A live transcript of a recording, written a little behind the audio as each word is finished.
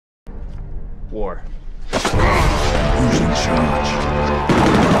War. Who's in charge?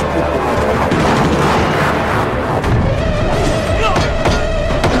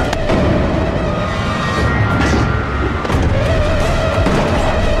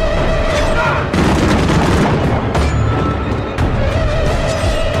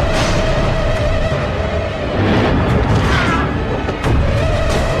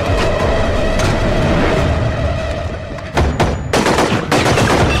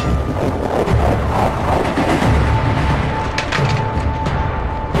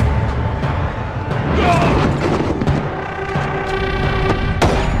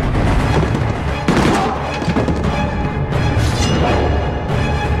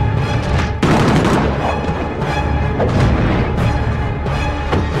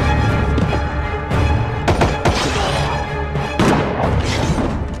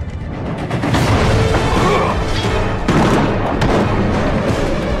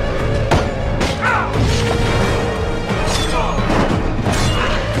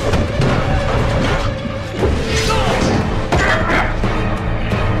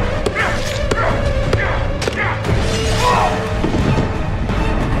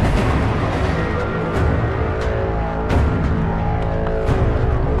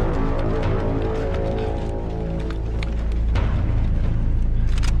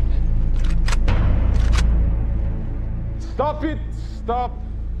 Stop it! Stop!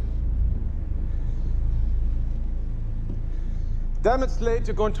 Damn, it's late.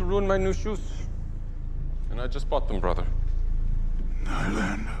 You're going to ruin my new shoes. And I just bought them, brother.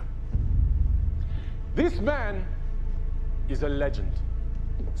 Nylander. This man is a legend.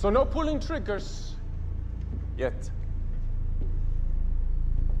 So no pulling triggers. Yet.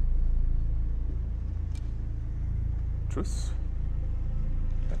 Truce?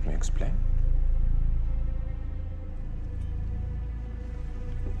 Let me explain.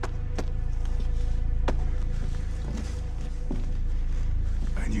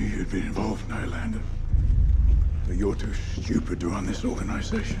 I knew you'd been involved, Nylander. But you're too stupid to run this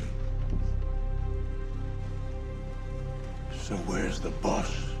organization. So where's the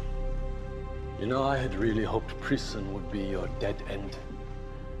boss? You know, I had really hoped prison would be your dead end.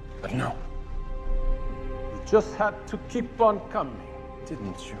 But no. You just had to keep on coming,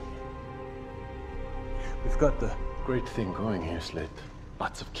 didn't you? We've got the great thing going here, Slate.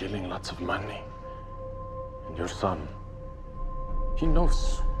 Lots of killing, lots of money. And your son, he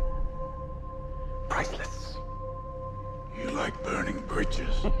knows. Priceless. You like burning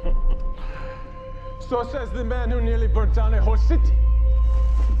bridges. So says the man who nearly burnt down a whole city.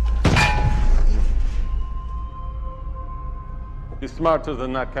 He's smarter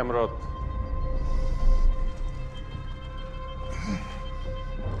than that, Camerot.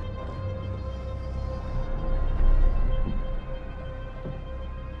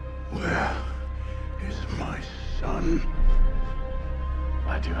 Where is my son?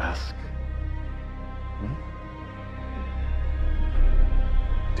 Why do you ask?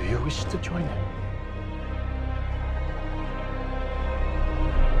 Do you wish to join him?